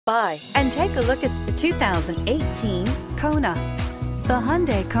by and take a look at the 2018 Kona. The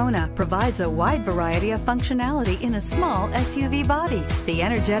Hyundai Kona provides a wide variety of functionality in a small SUV body. The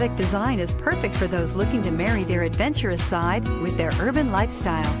energetic design is perfect for those looking to marry their adventurous side with their urban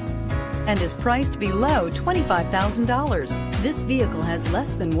lifestyle and is priced below $25,000. This vehicle has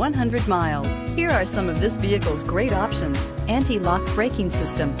less than 100 miles. Here are some of this vehicle's great options: anti-lock braking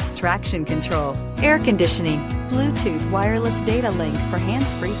system, traction control, air conditioning, Bluetooth wireless data link for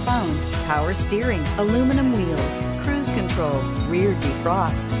hands-free phone, power steering, aluminum wheels, cruise control, rear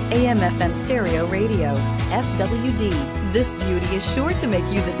defrost, AM/FM stereo radio, FWD. This beauty is sure to make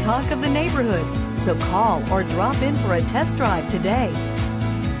you the talk of the neighborhood. So call or drop in for a test drive today.